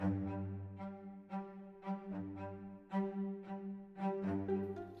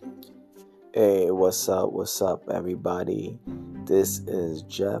Hey, what's up, everybody? This is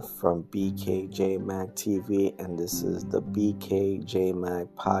Jeff from BKJ Mac TV, and this is the BKJ Mac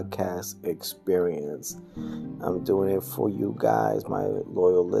Podcast Experience. I'm doing it for you guys, my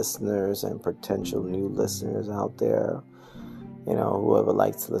loyal listeners and potential new listeners out there. Whoever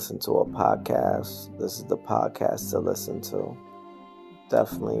likes to listen to a podcast, this is the podcast to listen to.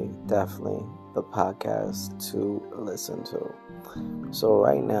 Definitely the podcast to listen to. So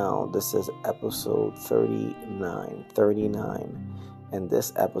right now, this is episode 39, and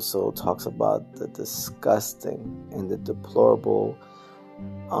this episode talks about the disgusting and the deplorable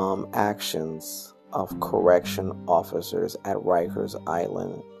actions of correction officers at Rikers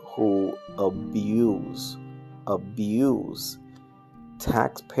Island who abuse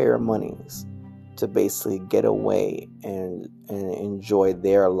taxpayer monies to basically get away and enjoy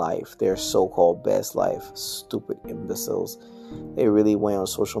their life, their so-called best life. Stupid imbeciles. They really went on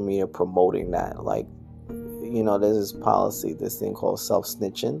social media promoting that. There's this policy, this thing called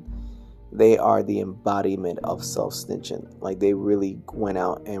self-snitching. They are the embodiment of self-snitching. Like, they really went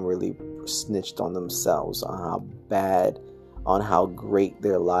out and really snitched on themselves, on how great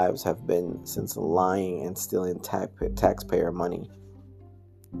their lives have been since lying and stealing taxpayer money.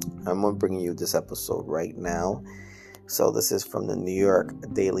 I'm going to bring you this episode right now. So this is from the New York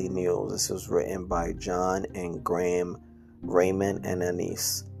Daily News. This was written by John and Graham Raymond and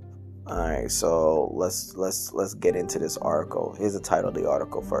Anise. All right, so let's get into this article. Here's the title of the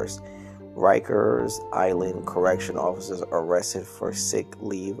article first. Rikers Island correction officers arrested for sick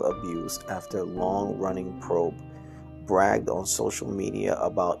leave abuse after long-running probe bragged on social media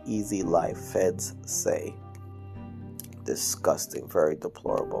about easy life, feds say. Disgusting, very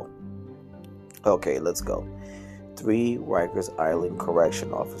deplorable. Okay, let's go. 3 Rikers Island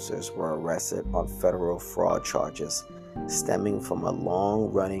correction officers were arrested on federal fraud charges stemming from a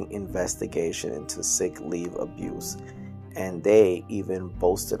long-running investigation into sick leave abuse, and they even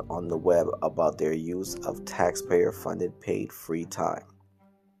boasted on the web about their use of taxpayer-funded paid free time.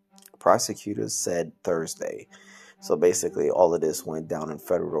 Prosecutors said Thursday. So basically, all of this went down in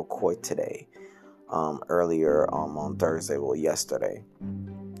federal court today. Earlier on Thursday, yesterday,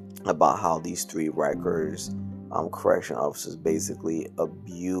 about how these 3 Rikers correction officers basically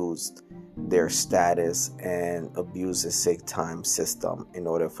abused their status and abused the sick time system in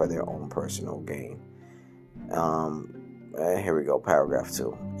order for their own personal gain. Here we go, paragraph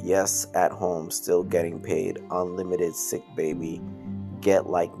 2. Yes, at home, still getting paid, unlimited sick baby, get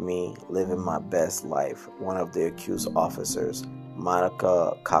like me, living my best life, one of the accused officers,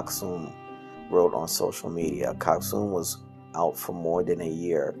 Monica Coxum, wrote on social media. Coxum was out for more than a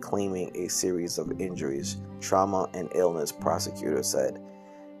year, claiming a series of injuries, trauma, and illness, prosecutors said.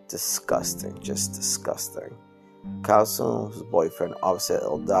 Disgusting, just disgusting. Coxum's boyfriend, Officer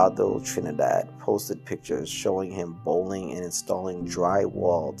Eldado Trinidad, posted pictures showing him bowling and installing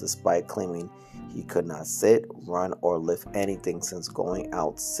drywall despite claiming he could not sit, run, or lift anything since going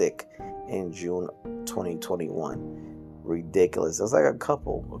out sick in June 2021. Ridiculous. It's like a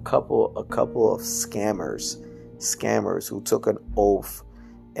couple of scammers who took an oath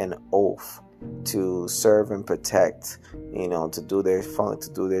to serve and protect, to do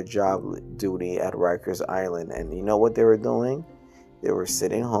their job duty at Rikers Island. And you know what they were doing? They were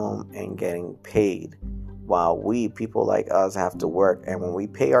sitting home and getting paid, while we, people like us, have to work. And when we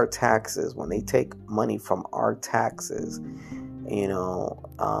pay our taxes, when they take money from our taxes,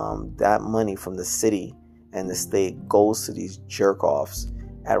 that money from the city and the state goes to these jerk-offs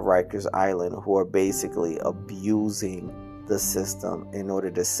at Rikers Island who are basically abusing the system in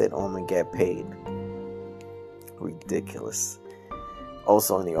order to sit home and get paid. Ridiculous.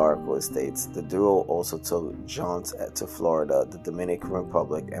 Also in the article, it states the duo also took jaunts to Florida, the Dominican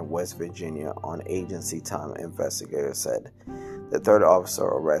Republic, and West Virginia on agency time, investigators said. The 3rd officer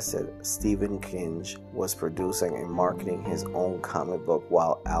arrested, Stephen Kinge, was producing and marketing his own comic book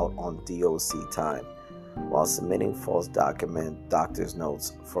while out on DOC time, while submitting false doctor's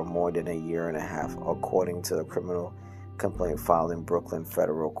notes for more than a year and a half, according to the criminal complaint filed in Brooklyn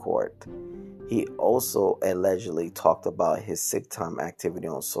federal court. He also allegedly talked about his sick time activity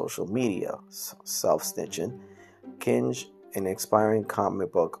on social media, self-snitching. Kinge, an aspiring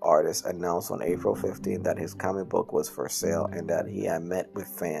comic book artist, announced on April 15 that his comic book was for sale and that he had met with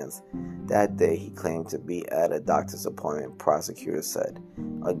fans. That day, he claimed to be at a doctor's appointment, prosecutors said.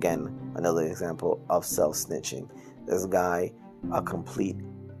 Again, another example of self-snitching. This guy, a complete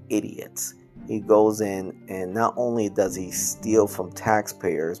idiot. He goes in, and not only does he steal from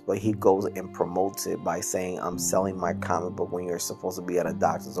taxpayers, but he goes and promotes it by saying, I'm selling my comic book when you're supposed to be at a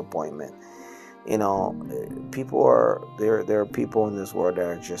doctor's appointment. You know, people are there are people in this world that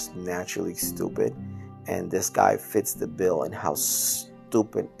are just naturally stupid, and this guy fits the bill in how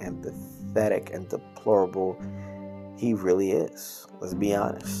stupid and pathetic and deplorable he really is. Let's be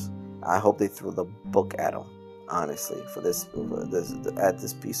honest. I hope they threw the book at him, honestly, for this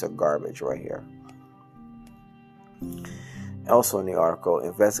piece of garbage right here. Also in the article,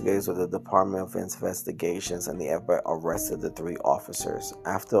 investigators with the Department of Investigations and the FBI arrested the three officers.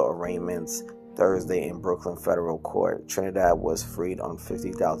 After arraignments Thursday in Brooklyn federal court, Trinidad was freed on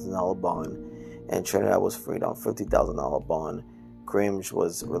 $50,000 bond, and Trinidad was freed on $50,000 bond. Grimge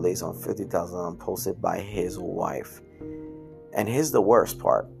was released on $50,000 posted by his wife. And here's the worst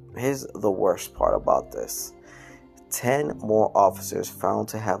part. Here's the worst part about this. 10 more officers found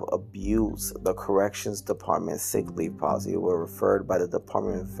to have abused the Corrections Department's sick leave policy were referred by the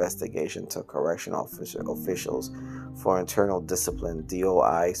Department of Investigation to correction officials for internal discipline,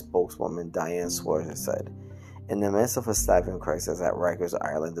 DOI spokeswoman Diane Swartz said. In the midst of a staffing crisis at Rikers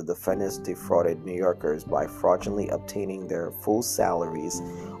Island, the defendants defrauded New Yorkers by fraudulently obtaining their full salaries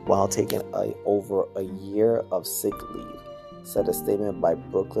while taking over a year of sick leave, said a statement by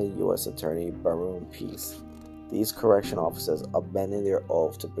Brooklyn U.S. Attorney Baron Peace. These correction officers abandoned their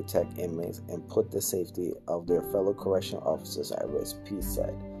oath to protect inmates and put the safety of their fellow correction officers at risk, Peace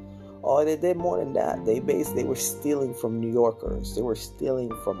said. Oh, they did more than that. They were stealing from New Yorkers. They were stealing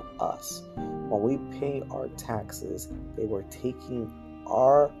from us. When we pay our taxes, they were taking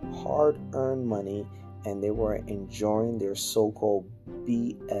our hard-earned money and they were enjoying their so-called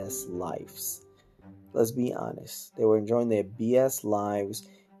BS lives. Let's be honest. They were enjoying their BS lives.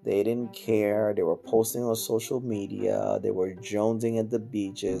 They didn't care. They were posting on social media. They were jonesing at the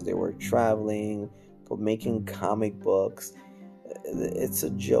beaches. They were traveling, making comic books. It's a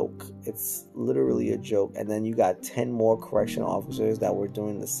joke. It's literally a joke. And then you got 10 more correction officers that were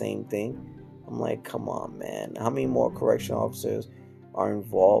doing the same thing. I'm like, come on, man. How many more correction officers are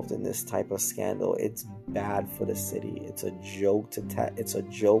involved in this type of scandal? It's bad for the city. It's a joke it's a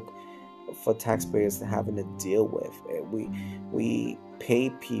joke for taxpayers to having to deal with. We pay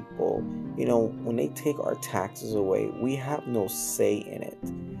people, when they take our taxes away, we have no say in it.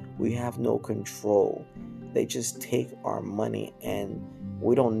 We have no control. They just take our money and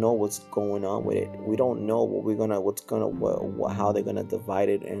we don't know what's going on with it. We don't know how they're gonna divide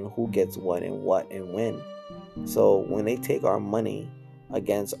it and who gets what and when. So when they take our money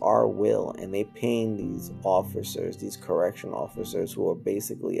against our will and they paying these officers, these correction officers who are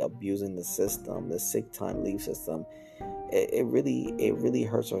basically abusing the system, the sick time leave system, it really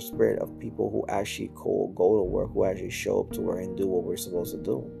hurts our spirit of people who actually go to work, who actually show up to work and do what we're supposed to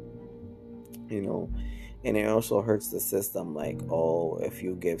do. And it also hurts the system. Like, oh, if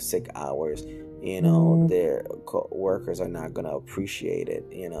you give sick hours, their workers are not gonna appreciate it.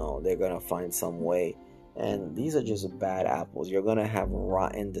 They're gonna find some way. And these are just bad apples. You're gonna have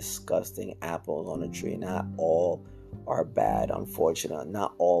rotten, disgusting apples on a tree. Not all are bad, unfortunately.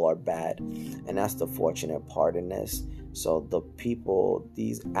 Not all are bad, and that's the fortunate part in this. So the people,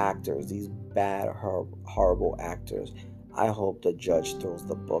 these actors, these bad, horrible actors, I hope the judge throws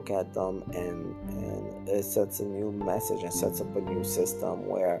the book at them and it sets a new message and sets up a new system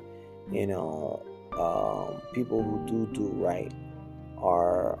where, people who do right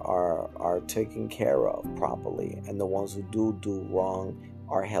are taken care of properly, and the ones who do wrong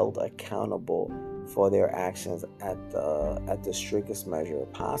are held accountable for their actions at the strictest measure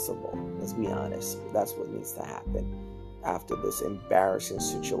possible. Let's be honest. That's what needs to happen after this embarrassing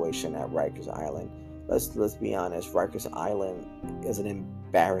situation at Rikers Island. Let's be honest. Rikers Island is an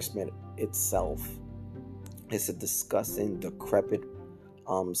embarrassment itself. It's a disgusting, decrepit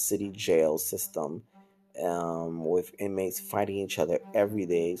city jail system with inmates fighting each other every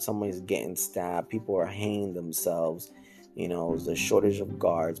day. Somebody's getting stabbed. People are hanging themselves. There's a shortage of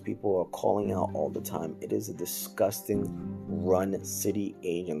guards. People are calling out all the time. It is a disgusting run city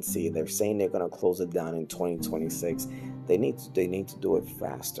agency. They're saying they're going to close it down in 2026. They need to do it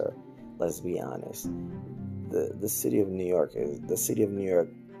faster. Let's be honest. The city of New York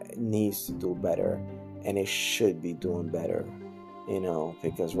needs to do better, and it should be doing better.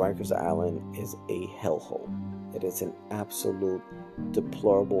 Because Rikers Island is a hellhole. It is an absolute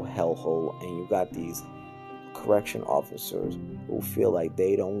deplorable hellhole, and you got these correction officers who feel like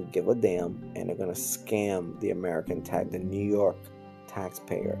they don't give a damn, and they're gonna scam the New York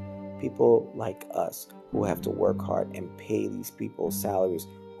taxpayer. People like us who have to work hard and pay these people's salaries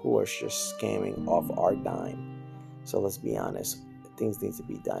who are just scamming off our dime. So let's be honest, things need to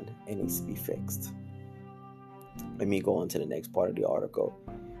be done. It needs to be fixed. Let me go on to the next part of the article.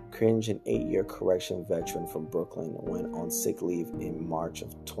 Cringe, an 8-year correction veteran from Brooklyn, went on sick leave in March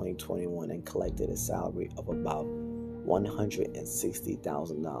of 2021 and collected a salary of about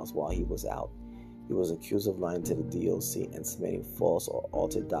 $160,000 while he was out. He was accused of lying to the DOC and submitting false or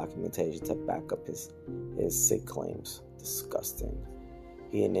altered documentation to back up his sick claims. Disgusting.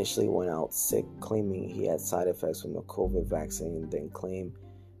 He initially went out sick, claiming he had side effects from the COVID vaccine, then claimed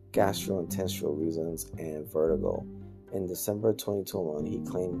gastrointestinal reasons and vertigo. In December 2021, he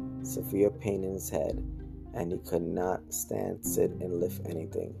claimed severe pain in his head, and he could not stand, sit, and lift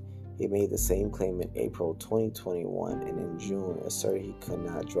anything. He made the same claim in April 2021, and in June asserted he could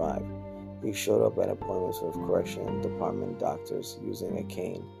not drive. He showed up at appointments with correction department doctors using a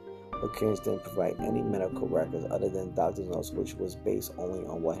cane. But Cringe didn't provide any medical records other than doctor's notes, which was based only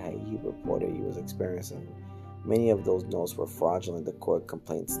on what he reported he was experiencing. Many of those notes were fraudulent, the court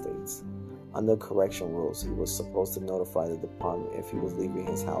complaint states. Under correction rules, he was supposed to notify the department if he was leaving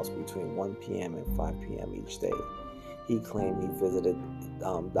his house between 1 p.m. and 5 p.m. each day. He claimed he visited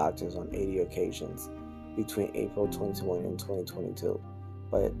doctors on 80 occasions between April 2021 and 2022,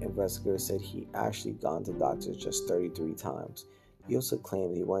 but investigators said he actually gone to doctors just 33 times. He also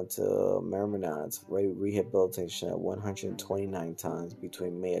claimed he went to Mermanad's rehabilitation at 129 times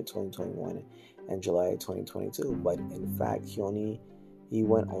between May of 2021 and July of 2022, but in fact he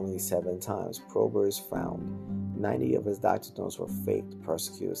went only 7 times. Probers found 90 of his doctor's notes were faked,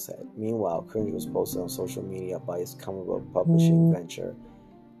 prosecutors said. Meanwhile, Cringe was posted on social media by his comic book publishing venture.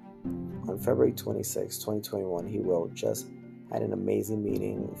 On February 26, 2021, he wrote, "Just had an amazing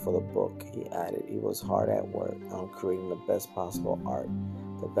meeting for the book." He added, "He was hard at work on creating the best possible art,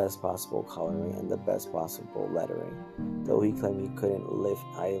 the best possible coloring, and the best possible lettering." Though he claimed he couldn't lift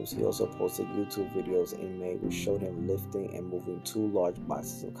items, he also posted YouTube videos in May which showed him lifting and moving 2 large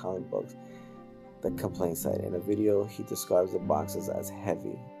boxes of comic books. The complaint said in a video he describes the boxes as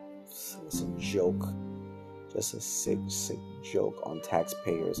heavy. It's a joke. Just a sick joke on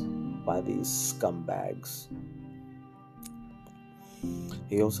taxpayers by these scumbags.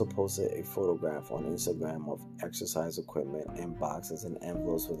 He also posted a photograph on Instagram of exercise equipment and boxes and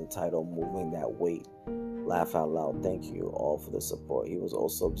envelopes with the title "Moving That Weight." Laugh out loud. Thank you all for the support. He was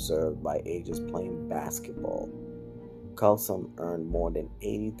also observed by agents playing basketball. Carlson earned more than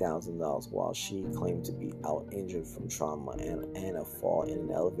 $80,000 while she claimed to be out injured from trauma and a fall in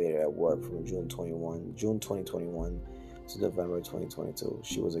an elevator at work from June 2021 to November 2022.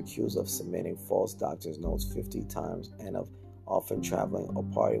 She was accused of submitting false doctor's notes 50 times and of often traveling or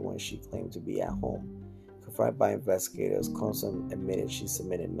partying when she claimed to be at home. Confronted by investigators, Carlson admitted she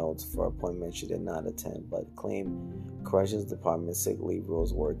submitted notes for appointments she did not attend, but claimed corrections department sick leave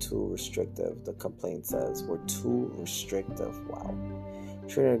rules were too restrictive. The complaint says were too restrictive. Wow.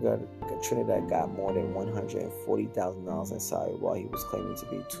 Trinidad got more than $140,000 in salary while he was claiming to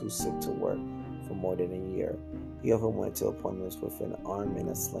be too sick to work for more than a year. He often went to appointments with an arm in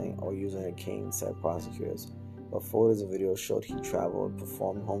a sling or using a cane, said prosecutors. But photos and videos showed he traveled,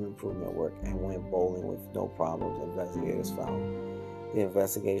 performed home improvement work, and went bowling with no problems, investigators found. The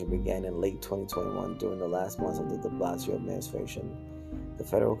investigation began in late 2021 during the last months of the de Blasio administration. The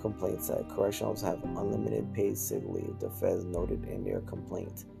federal complaint said correctionals have unlimited paid sick leave, the feds noted in their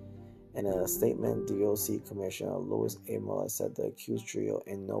complaint. In a statement, DOC Commissioner Louis A. Miller said the accused trio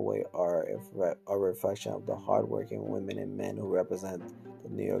in no way are a reflection of the hardworking women and men who represent the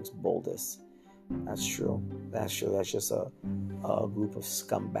New York's boldest. That's true. That's just a group of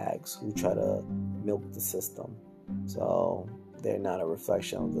scumbags who try to milk the system. So they're not a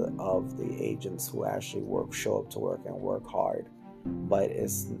reflection of the agents who actually show up to work and work hard. But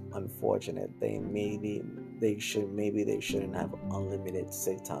it's unfortunate. Maybe they shouldn't have unlimited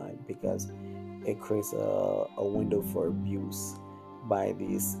sick time because it creates a window for abuse by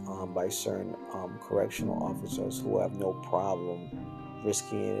certain correctional officers who have no problem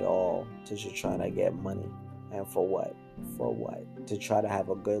risking it all to just try to get money. And for what? To try to have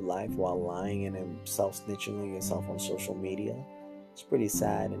a good life while lying and self-snitching on yourself on social media? It's pretty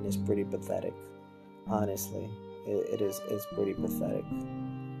sad and it's pretty pathetic. Honestly, it's pretty pathetic.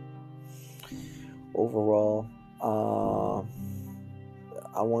 Overall,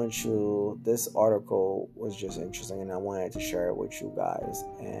 this article was just interesting and I wanted to share it with you guys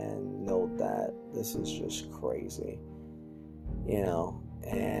and note that this is just crazy.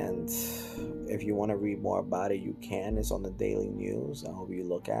 And if you want to read more about it, you can. It's on the Daily News. I hope you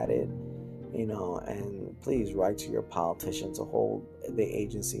look at it, and please write to your politician to hold the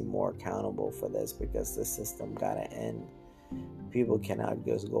agency more accountable for this because the system gotta end. People cannot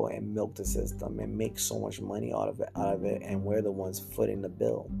just go and milk the system and make so much money out of it, and we're the ones footing the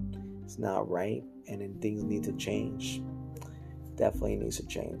bill. It's not right, and then things need to change. definitely needs to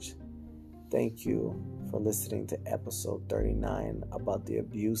change. Thank you for listening to episode 39 about the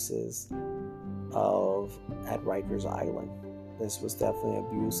abuses at Rikers Island. This was definitely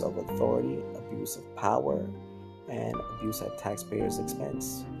abuse of authority, abuse of power, and abuse at taxpayers'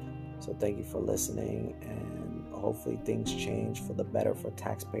 expense. So thank you for listening, and hopefully things change for the better for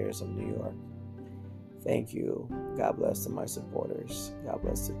taxpayers of New York. Thank you. God bless to my supporters. God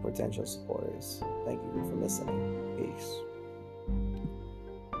bless to potential supporters. Thank you for listening. Peace.